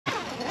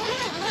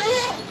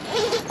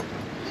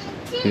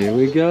Here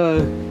we go.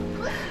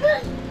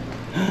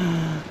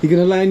 You're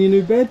gonna lay in your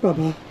new bed,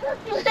 Bubba?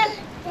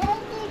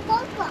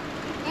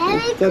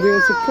 Daddy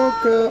wants a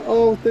coca.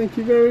 Oh, thank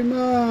you very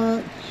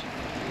much.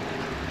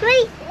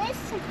 Wait, it's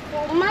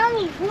for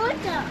Mommy's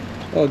water.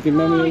 Oh, give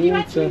Mummy a water. You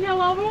actually know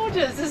our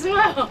orders as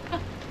well.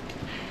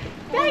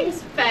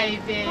 Thanks,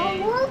 baby.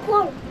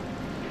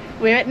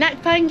 We're at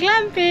Nacpan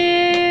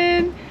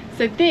Glamping.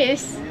 So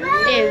this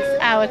is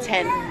our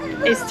tent.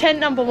 It's tent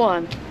number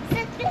 1.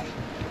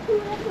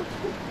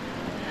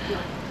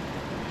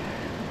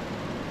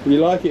 You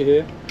like it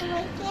here?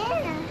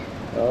 Yeah.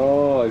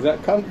 Oh, is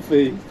that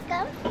comfy? It's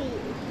comfy.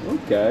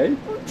 Okay.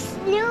 It's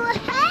new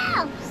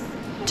house.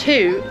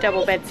 2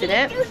 double beds in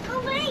it.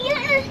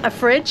 A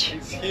fridge.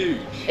 It's huge.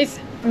 It's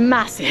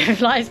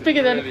massive. Like, it's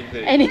bigger than Really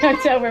big. any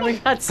hotel room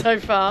we've had so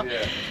far.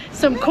 Yeah.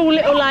 Some cool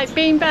little like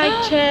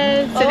beanbag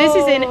chairs. So this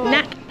is in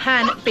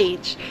Nacpan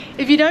Beach.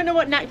 If you don't know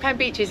what Nacpan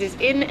Beach is, it's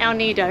in El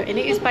Nido, and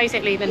it is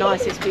basically the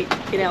nicest beach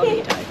in El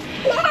Nido.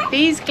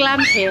 These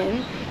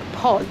glamping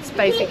pods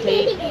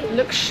basically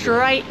look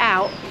straight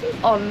out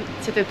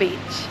onto the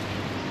beach.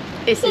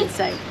 It's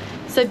insane.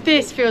 So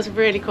this feels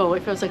really cool.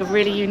 It feels like a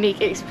really unique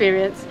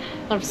experience.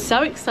 I'm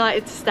so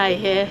excited to stay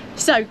here.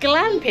 So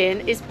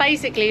glamping is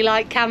basically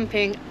like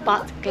camping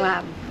but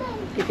glam,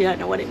 if you don't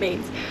know what it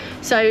means.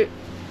 So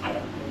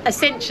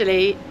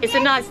essentially it's a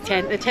nice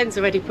tent. The tent's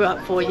already put up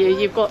for you.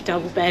 You've got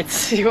double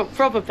beds, you've got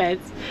proper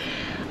beds.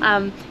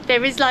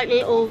 There is like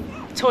little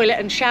toilet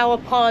and shower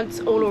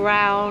pods all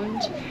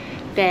around.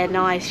 They're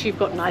nice. You've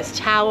got nice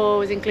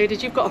towels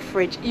included. You've got a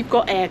fridge, you've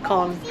got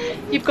aircon,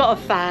 you've got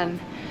a fan.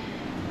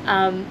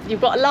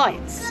 You've got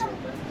lights.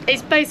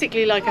 It's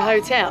basically like a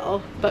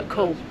hotel, but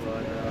cool,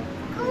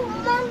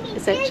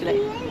 essentially.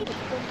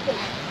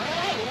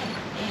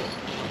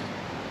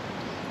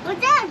 Well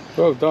done.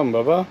 Well done,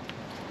 Bubba.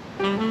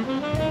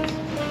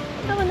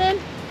 Come on then.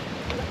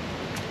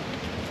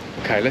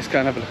 Okay, let's go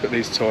and have a look at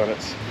these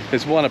toilets.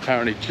 There's one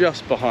apparently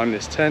just behind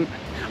this tent.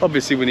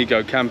 Obviously when you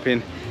go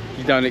camping,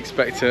 you don't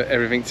expect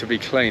everything to be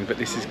clean, but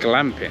this is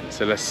glamping,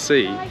 so let's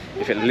see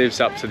if it lives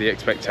up to the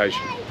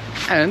expectation.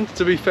 And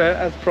to be fair,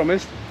 as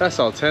promised, that's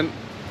our tent.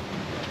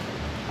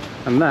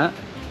 And that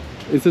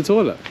is the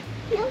toilet.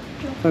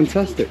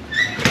 Fantastic.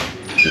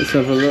 Let's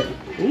have a look.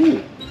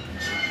 Ooh.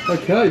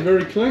 Okay,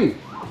 very clean.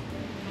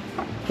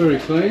 Very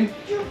clean.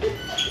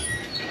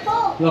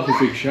 Lovely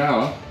big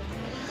shower.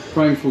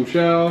 Rainfall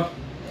shower.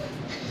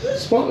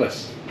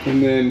 Spotless.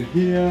 And then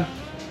here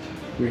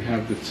we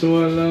have the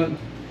toilet.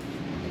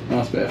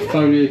 Nice bit of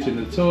foliage in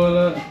the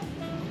toilet.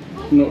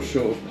 Not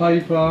short of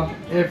paper.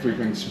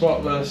 Everything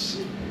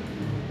spotless.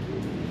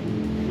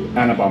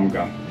 And a bum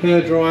gun.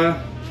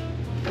 Hairdryer.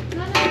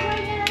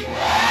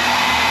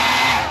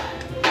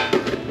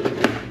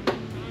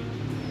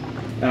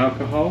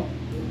 Alcohol.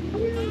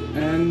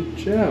 And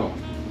gel.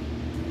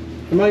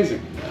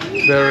 Amazing.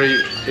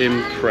 Very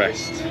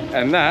impressed.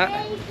 And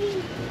that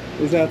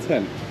is our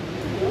tent.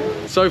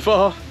 So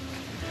far,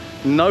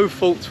 no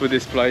faults with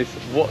this place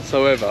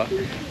whatsoever.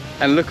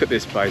 And look at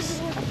this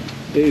place.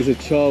 It is a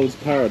child's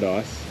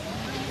paradise.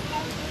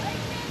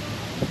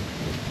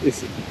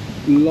 It's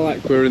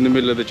like we're in the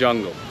middle of the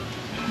jungle,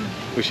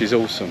 which is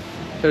awesome.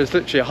 There's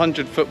literally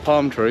 100-foot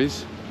palm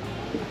trees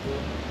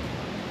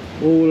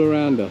all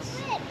around us.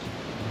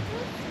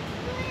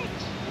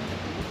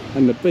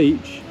 And the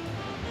beach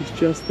is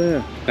just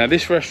there. Now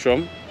this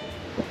restaurant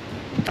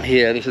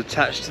here is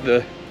attached to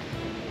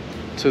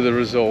the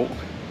resort.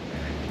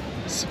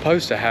 It's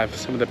supposed to have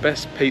some of the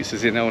best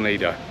pizzas in El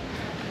Nido.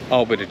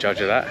 I'll be the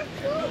judge of that.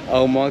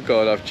 Oh my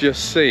God, I've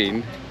just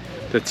seen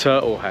the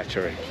turtle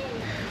hatchery.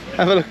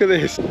 Have a look at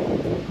this.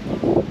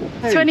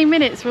 20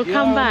 minutes, we'll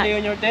come back.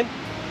 On your tent?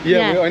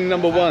 Yeah, we're on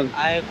number 1.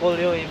 I call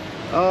you if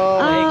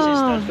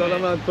Oh,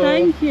 salamat po.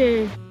 Thank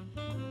you.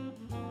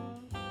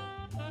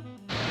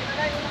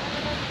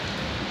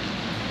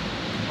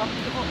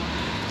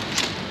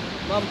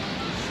 Mom,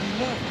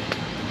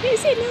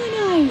 Is it no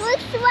nice?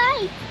 Looks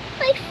right.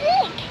 Like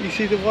thick. You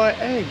see the white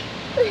egg?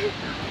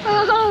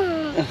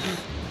 Oh.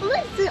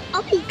 What's the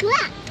uppy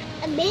glass?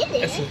 A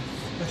minute.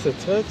 That's a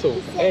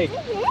turtle egg.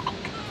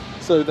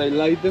 So they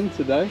laid them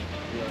today?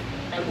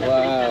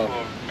 Wow.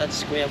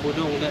 that's Kuya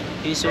Budong.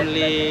 He's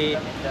only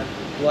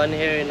one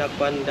here in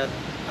Nacpan that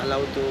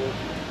allowed to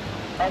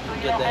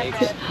get the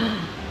eggs.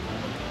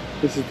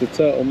 This is the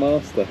turtle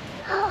master.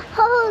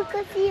 Oh, I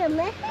can see a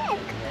leg.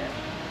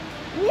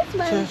 This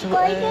one's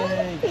going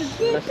to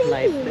Last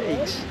night the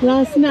eggs.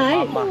 Last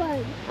night?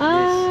 Mama.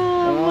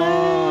 Oh,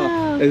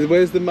 wow.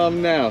 Where's the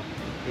mum now?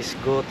 He's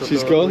go to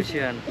She's the gone?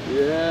 ocean.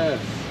 Yes.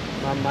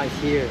 Mama is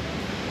here.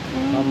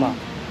 Mama.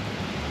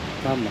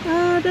 Mama.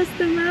 Oh, that's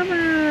the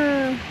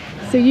mama.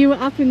 So you were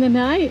up in the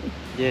night?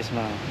 Yes,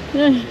 ma'am.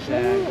 She's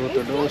go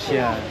to the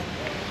ocean.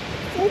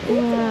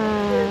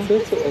 Wow.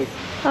 Turtle egg.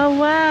 Oh,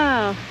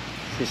 wow.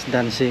 She's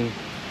dancing.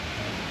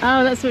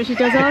 Oh, that's what she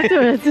does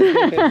afterwards.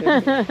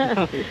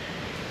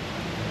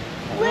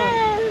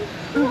 Wow.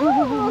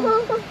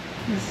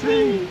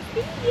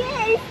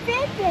 Yeah, it's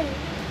better.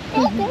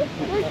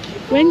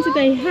 When do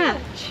they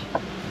hatch?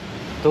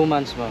 2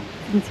 months, ma'am.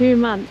 In 2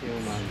 months. 2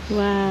 months.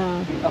 Wow.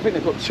 I think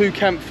they've got 2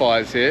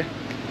 campfires here.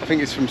 I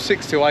think it's from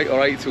 6 till 8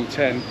 or 8 till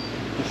 10.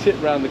 You sit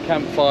around the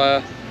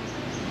campfire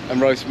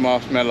and roast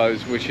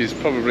marshmallows, which is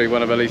probably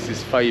one of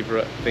Elise's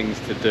favourite things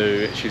to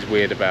do. She's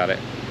weird about it.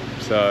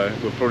 So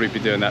we'll probably be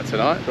doing that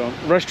tonight.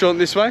 Restaurant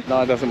this way.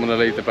 No, doesn't want to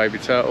leave the baby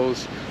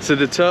turtles. So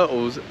the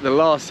turtles, the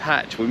last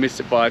hatch, we missed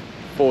it by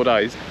 4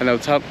 days, and they'll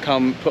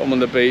come put them on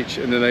the beach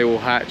and then they all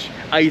hatch.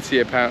 80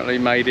 apparently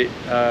made it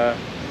a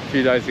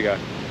few days ago.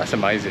 That's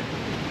amazing.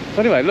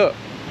 So anyway, look,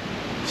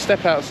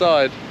 step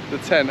outside the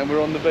tent and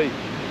we're on the beach.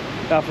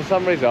 Now for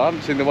some reason I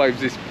haven't seen the waves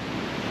this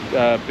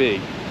big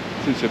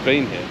since we've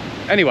been here.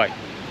 Anyway,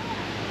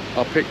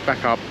 I'll pick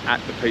back up at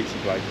the pizza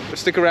place.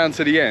 Stick around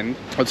to the end.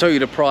 I'll tell you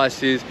the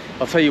prices,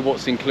 I'll tell you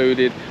what's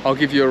included, I'll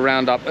give you a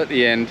roundup at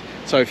the end.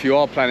 So if you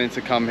are planning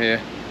to come here,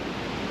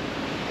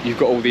 you've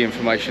got all the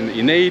information that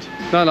you need.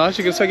 No,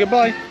 you can say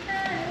goodbye.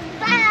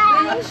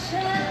 Bye.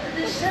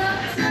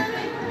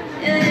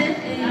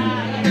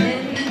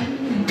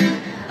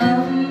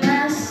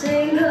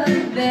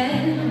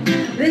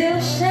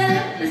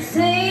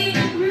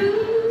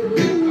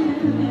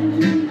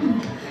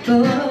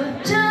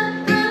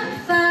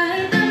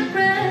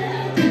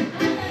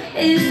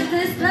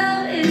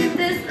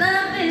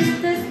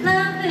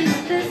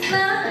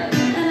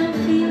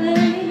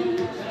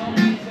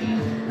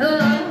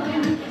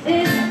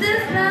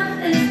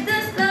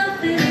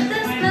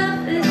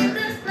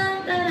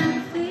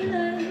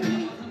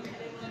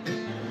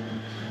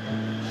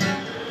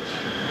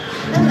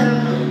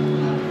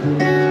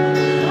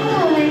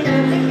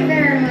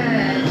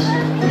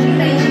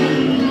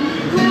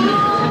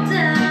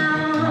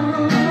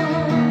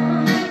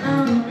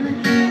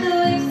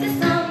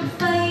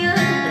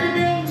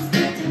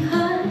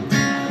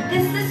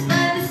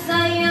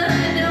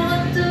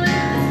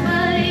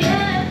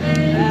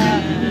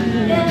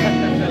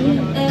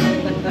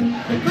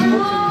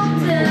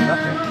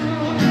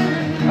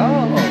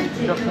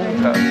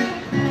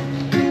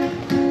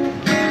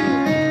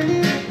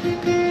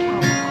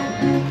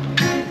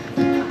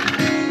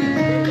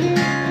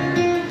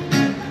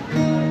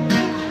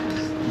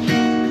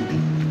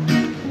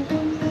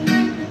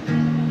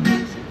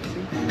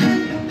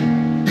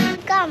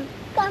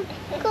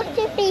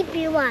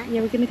 Yeah,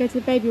 we're going to go to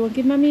the baby one.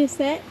 Give Mummy a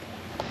sec.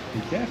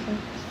 Be careful.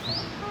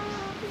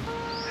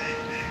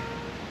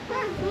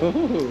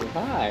 Oh,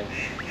 hi.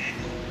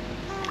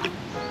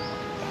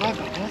 Hi,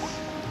 Bubbles.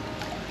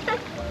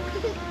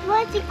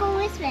 Why don't you go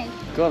this way?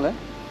 Go on then.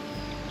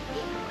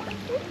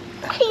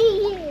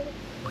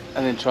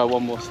 And then try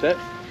one more step.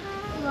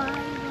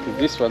 Because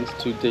this one's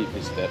too deep,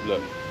 this step.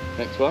 Look.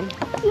 Next one.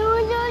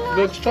 No.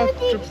 Look, just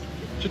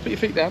put your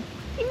feet down.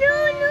 No,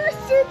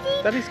 it's too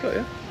deep. Daddy's got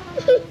you.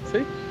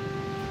 See?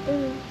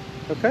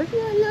 Okay?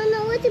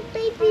 No, what's a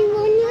baby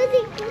one?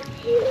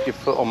 Put your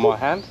foot on my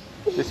hand.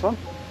 This one.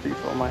 Put your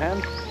foot on my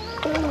hand.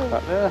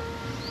 Right there.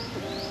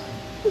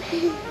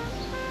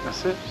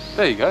 That's it.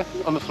 There you go.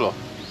 On the floor.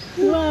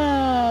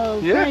 Wow,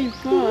 Yeah.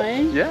 brave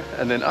boy. Yeah,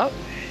 and then up.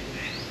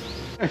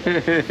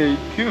 Hey,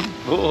 good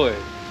boy.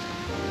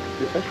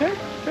 Okay?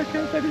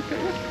 Okay, Daddy's got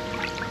you.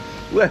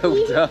 Well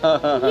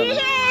done. Yay!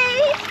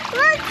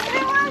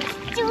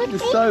 You're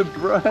so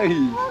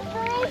brave.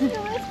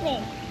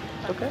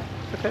 Okay,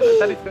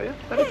 Daddy's got you.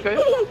 Daddy's got you.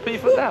 Put your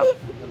foot down.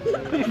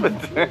 Put your foot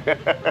down.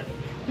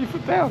 Put your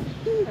foot down.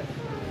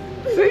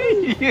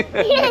 See?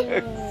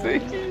 See?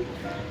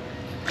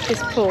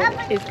 This pool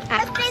is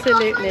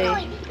absolutely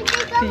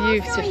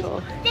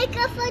beautiful.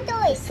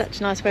 It's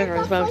such nice weather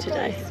as well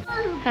today.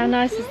 How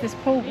nice is this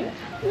pool?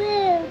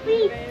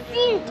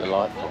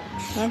 Delightful.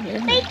 Lovely.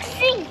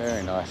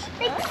 Very nice.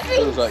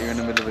 Feels like you're in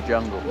the middle of a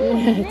jungle.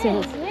 Yeah, it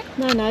does.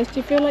 No, do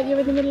you feel like you're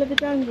in the middle of the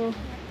jungle?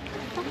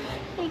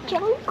 The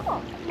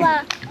jungle?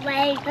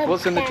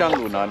 What's in the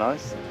jungle,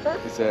 Nice?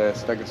 Is there a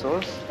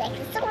Stegosaurus?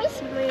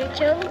 Stegosaurus in the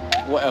jungle.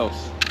 What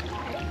else?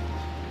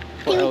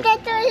 What else?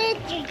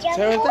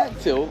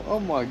 Pterodactyl? Oh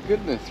my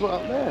goodness, what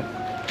up there?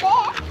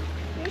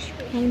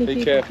 How many Be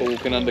people? careful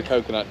walking under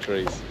coconut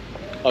trees.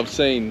 I've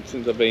seen,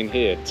 since I've been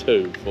here,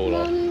 2 fall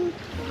off.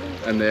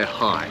 And they're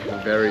high,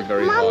 very,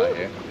 very high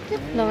here.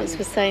 Lawrence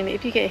was saying that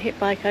if you get hit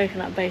by a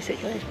coconut,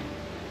 basically,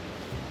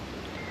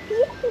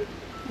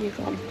 you're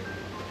gone.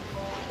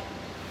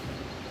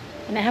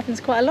 And it happens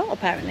quite a lot,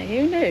 apparently.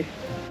 Who knew?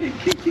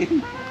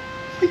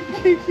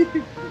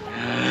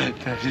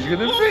 She's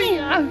gonna be.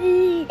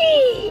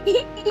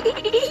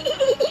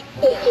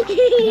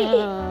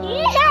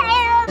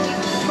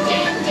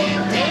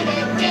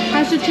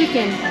 How's your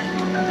chicken?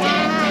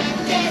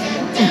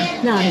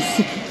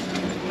 Nice.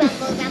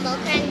 Bubble, bubble,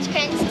 crunch,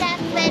 crunch,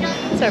 stuff, little.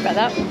 Sorry about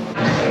that.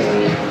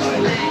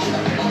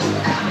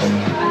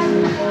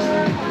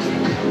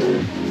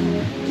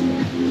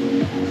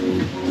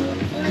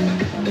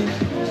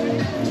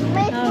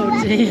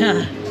 Oh dear.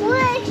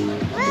 Look.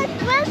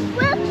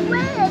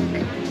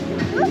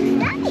 Looks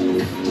nice.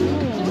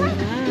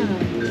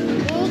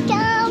 Here he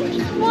comes.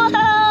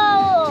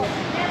 Whoa!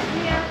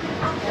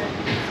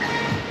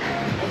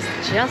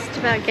 It's just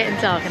about getting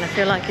dark and I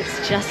feel like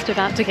it's just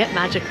about to get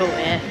magical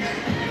here.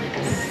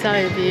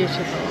 So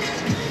beautiful.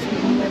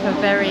 With a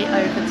very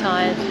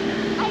overtired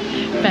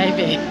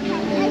baby.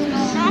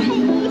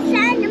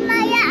 Sand in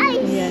my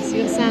eyes. Yes,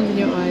 you got sand in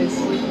your eyes.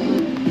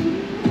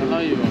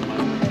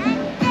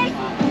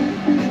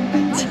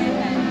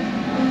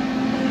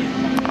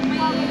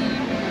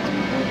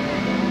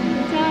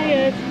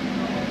 Tired.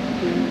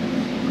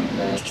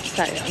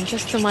 So I'm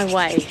just on my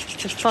way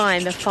to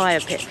find the fire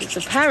pit,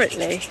 because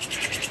apparently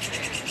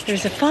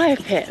there's a fire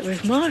pit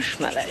with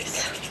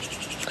marshmallows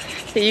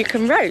that you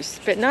can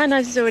roast, but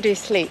Nana's is already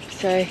asleep,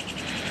 so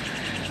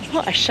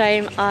what a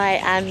shame I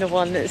am the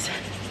one that's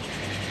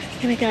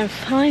gonna go and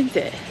find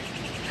it.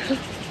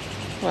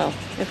 Well,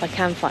 if I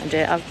can find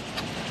it, I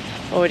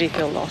already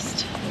feel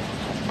lost.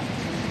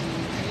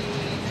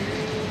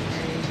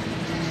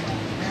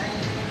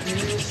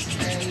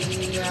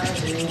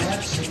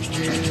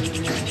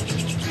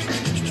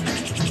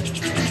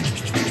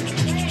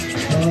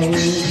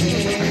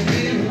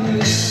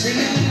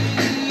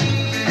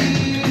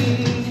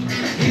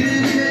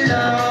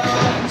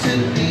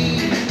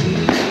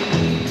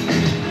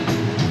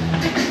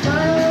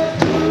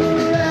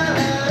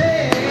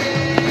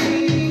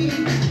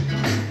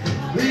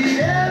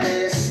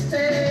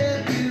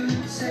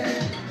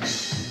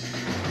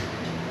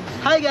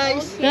 Hi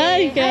guys!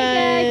 Hi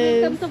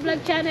guys! Welcome to vlog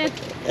channel.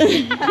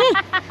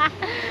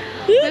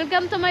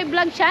 Welcome to my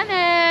vlog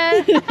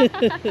channel.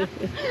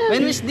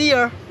 When is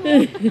dear?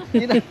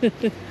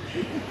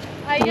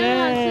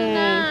 Ayan, so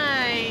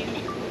nice.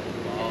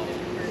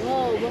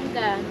 Wow,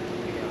 bongga.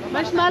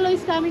 Marshmallow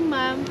is coming,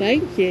 ma'am.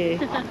 Thank you.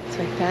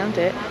 So I found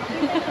it.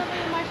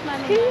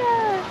 Marshmallow.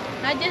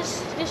 Yeah.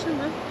 Just one,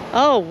 ma'am.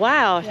 Oh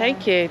wow,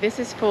 thank you. This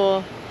is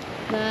for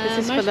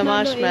the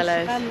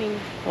marshmallows. Is coming.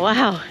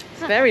 Wow,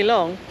 it's very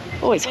long.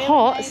 Oh, it's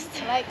hot. Nice.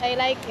 I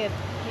like it.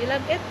 You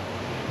love it?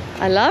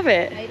 I love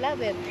it. I love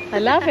it. I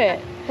love it.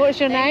 What's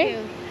your Thank name?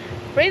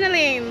 you.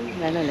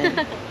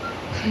 Brinaline.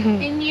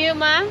 And you,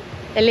 ma'am?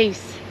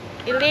 Eleise.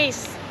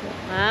 Eleise.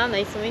 Wow,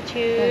 nice to meet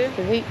you. Nice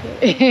to meet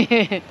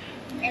you.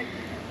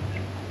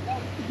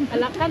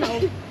 Alak ka na,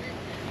 oh.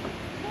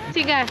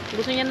 Siga.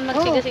 Gusto niya na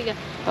magsiga-siga.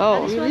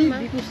 Oh, This one,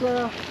 ma'am.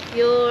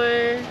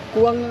 Your...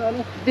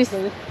 this.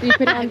 You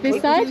put it on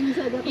this side?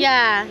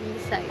 Yeah,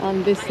 this side.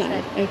 On this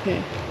side. Okay.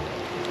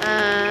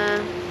 Uh,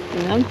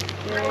 Yeah.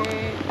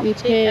 You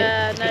take,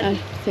 pick.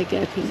 Take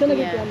it. Okay.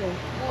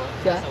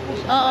 yeah.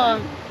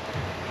 Oh.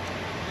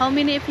 How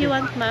many if you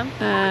want, ma'am?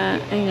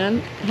 Hang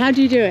on. How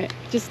do you do it?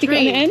 Just stick it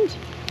on the end?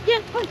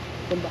 Yeah.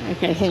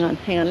 Okay, hang on.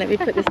 Let me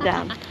put this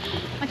down.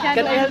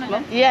 Can I help,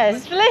 ma'am?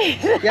 Yes, please.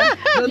 Yeah,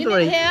 don't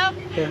worry. Help?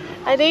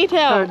 I need Here,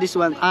 help. this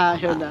one.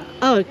 Here the.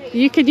 Oh,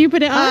 you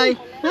put it on? Hi.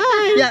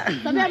 Hi. Yeah.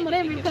 Sabihan mo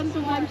rin, welcome to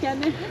my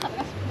channel.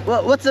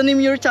 What's the name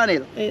of your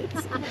channel?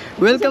 It's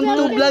Welcome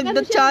to vlog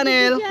the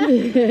channel.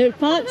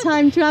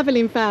 part-time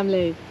traveling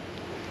family.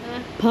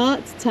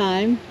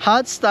 Part-time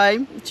Hot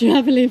time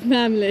traveling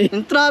family.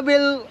 and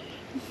travel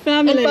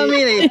Family. and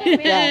family.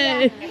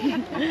 Yay.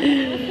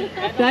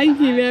 Thank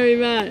you very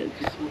much.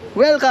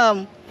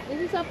 Welcome.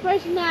 This is our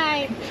first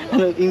night.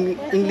 Ano,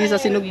 English sa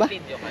sinog ba?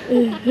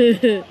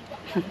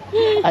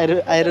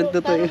 Iron to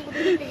to.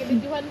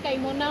 Gibidyuhan kay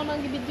mo na nang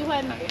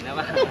gibidyuhan.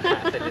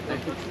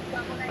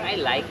 I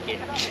like it.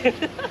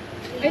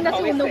 Ay,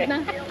 nasunog na.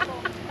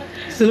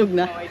 Sunog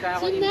na.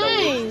 So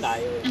nice.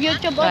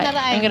 YouTube on na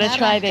I'm gonna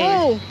try this.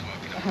 Oh,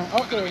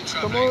 Okay.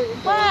 Tomorrow.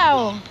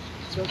 wow.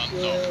 That's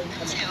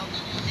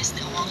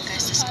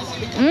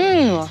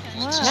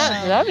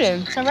lovely.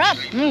 Sarap.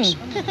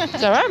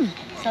 Sarap.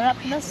 Sarap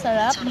na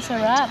sarap.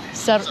 Masarap.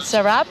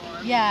 Sarap.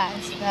 Yeah,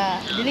 it's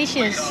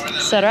delicious.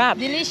 Sarap.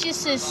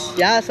 Delicious.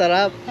 Yeah,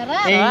 sarap.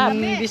 Sarap.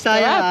 In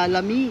Bisaya,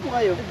 lami.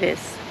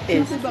 This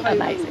is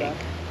amazing.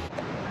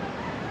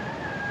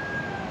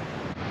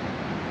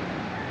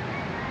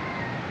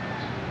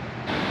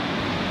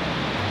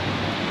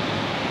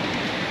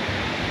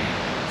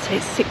 So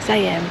it's 6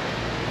 AM.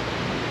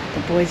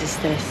 The boys are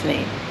still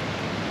asleep.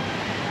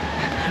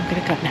 I'm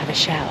gonna go and have a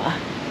shower.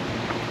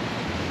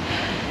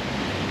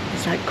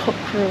 It's like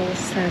cockerel,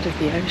 sound of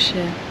the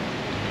ocean.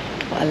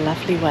 What a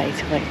lovely way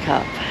to wake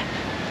up.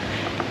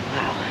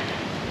 Wow.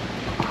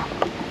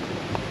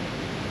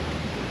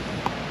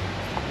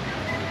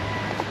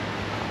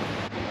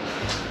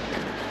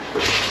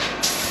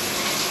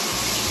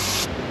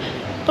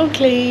 All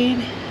clean.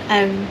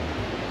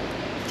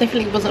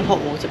 Definitely wasn't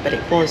hot water, but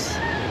it was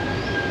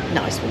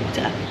nice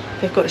water.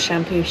 They've got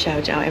shampoo,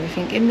 shower gel,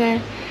 everything in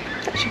there.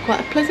 It's actually quite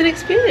a pleasant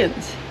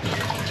experience.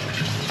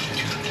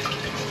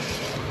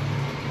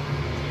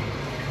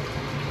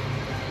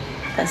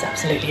 That's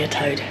absolutely a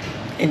toad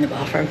in the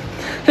bathroom.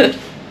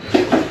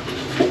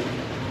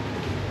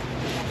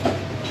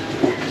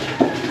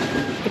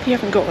 If you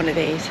haven't got one of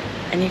these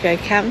and you go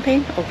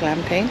camping or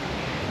glamping,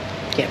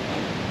 get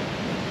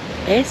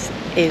one. This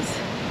is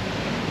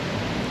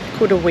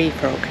called a wee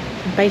frog.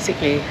 And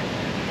basically,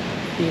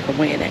 you can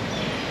wee in it.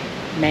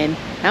 Men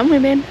and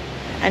women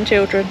and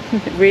children.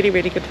 Really,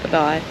 really good for the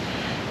eye.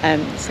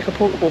 It's like a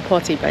portable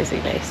potty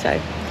basically. So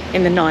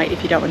in the night,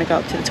 if you don't want to go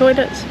up to the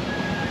toilets,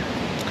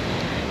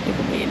 you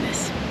can wee in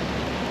this.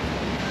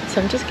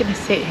 So I'm just going to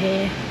sit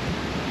here,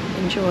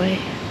 enjoy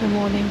the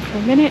morning for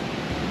a minute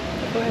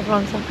before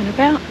everyone's up and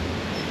about,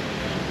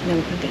 and then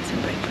we're going to get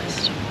some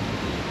breakfast.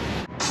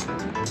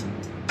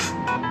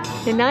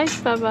 You're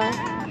nice, Baba.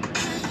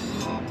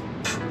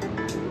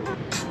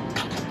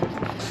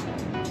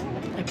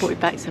 I brought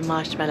back some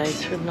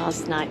marshmallows from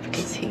last night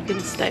because he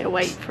couldn't stay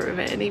awake for a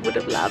bit and he would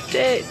have loved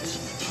it.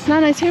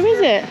 Nanas, who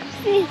is it?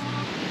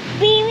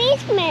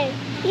 Policeman.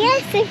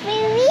 Yes, the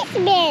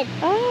policeman.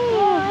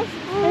 Oh,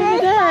 over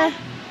there.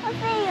 On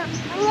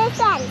the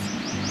sand.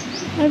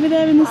 Over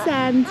there in the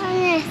sand. On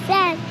the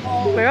sand.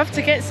 We're off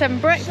to get some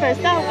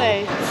breakfast, aren't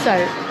we? So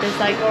there's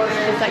like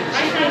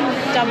chicken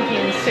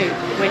dumpling soup,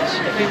 which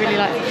we really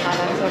like from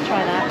Thailand, so I'll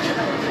try that.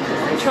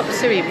 Chop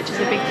suey, which is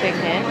a big thing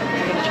here.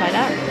 I'm gonna try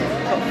that.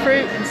 Got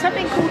fruit and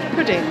something called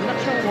pudding. I'm not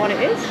sure what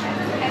it is,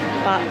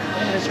 but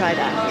I'm gonna try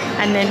that.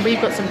 And then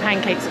we've got some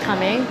pancakes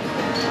coming.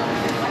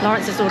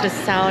 Lawrence has ordered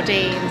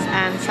sardines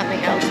and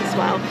something else as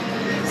well.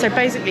 So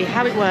basically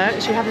how it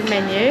works, you have a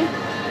menu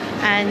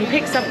and you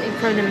pick something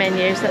from the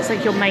menu, so that's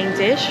like your main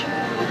dish.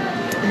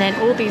 And then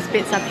all these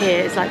bits up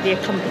here is like the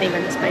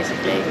accompaniments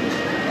basically.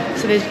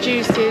 So there's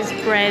juices,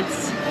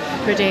 breads,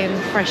 pudding,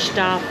 fresh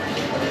stuff,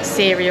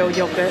 cereal,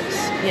 yogurts,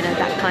 you know,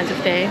 that kind of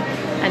thing.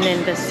 And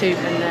then the soup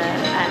and the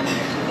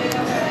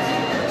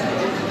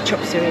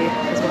chop suey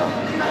as well.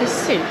 The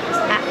soup is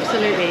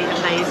absolutely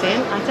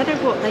amazing. I don't know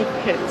what they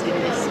cooked in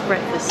this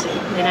breakfast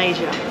soup in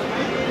Asia,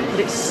 but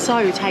it's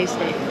so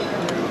tasty.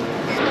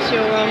 It's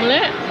your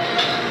omelette.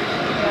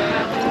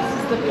 This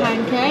is the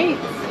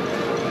pancakes.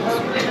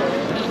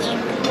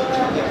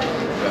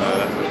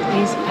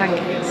 These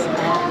pancakes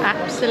are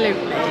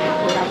absolutely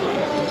lovely.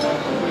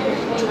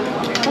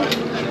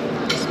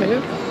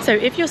 Smooth. So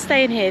if you're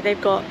staying here,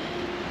 they've got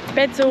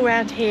beds all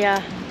around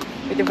here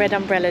with the red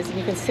umbrellas, and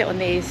you can sit on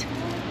these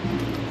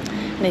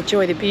and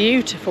enjoy the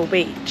beautiful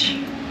beach.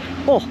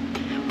 Oh,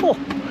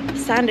 the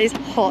sand is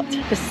hot.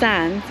 The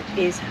sand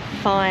is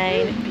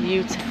fine,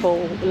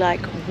 beautiful,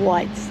 like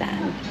white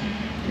sand.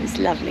 It's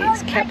lovely.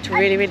 It's kept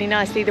really, really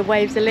nicely. The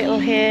waves a little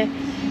here.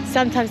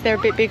 Sometimes they're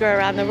a bit bigger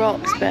around the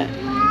rocks, but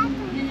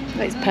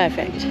it's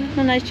perfect.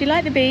 Oh, nice. Do you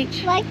like the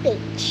beach? Like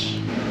beach.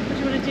 What do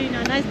you want to do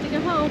now? Nice dig a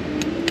hole?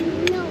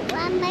 No,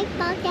 I make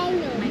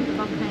volcano. Make a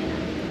volcano.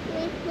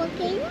 Make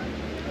volcano?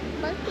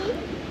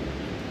 Volcano?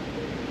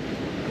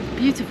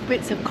 Beautiful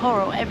bits of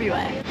coral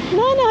everywhere.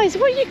 Nice.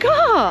 What you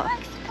got?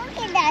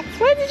 Coconut.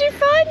 Where did you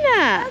find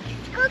that?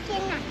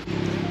 Coconut.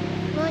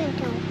 1, 2,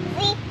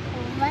 3,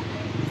 4, 5,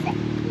 6.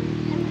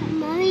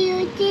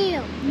 Mommy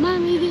tail.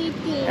 Mommy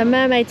tail. A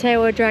mermaid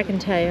tail or a dragon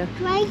tail?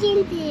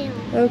 Dragon tail.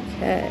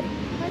 Okay.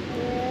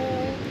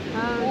 Oh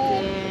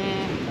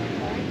dear.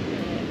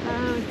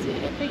 Oh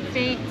dear. Big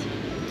feet.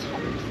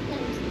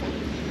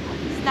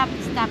 Stop.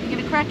 You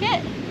gonna crack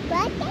it?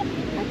 What?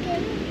 Okay.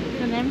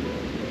 And then.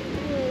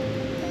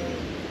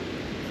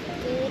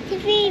 The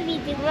baby.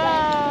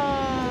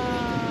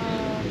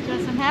 Whoa. Do you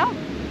want some help?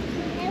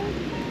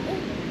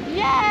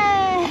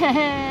 Yay!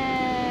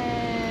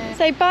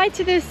 Say bye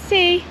to the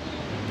sea.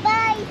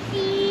 Bye,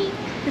 sea.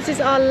 This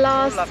is our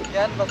last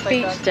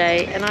beach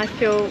day and I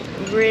feel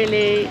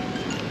really,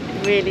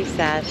 really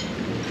sad.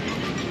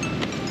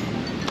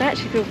 I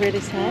actually feel really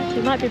sad.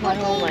 It might be my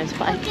hormones,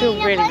 but I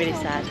feel really, really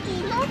sad.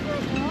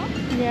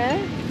 Yeah?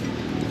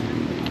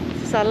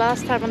 This is our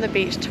last time on the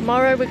beach.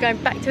 Tomorrow we're going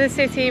back to the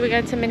city. We're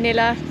going to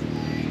Manila.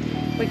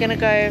 We're going to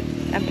go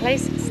and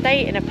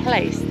stay in a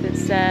place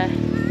that's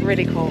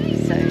really cool.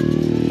 So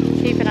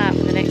keep an eye out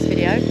for the next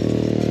video.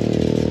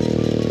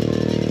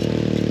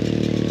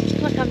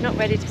 Look, I'm not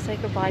ready to say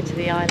goodbye to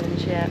the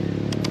islands yet.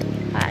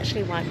 I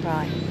actually might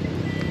cry.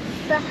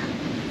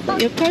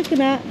 Your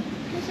coconut.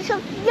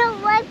 No,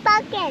 one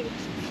pumpkin.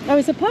 Oh,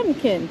 it's a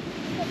pumpkin.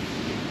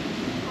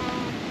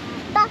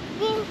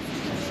 Pumpkin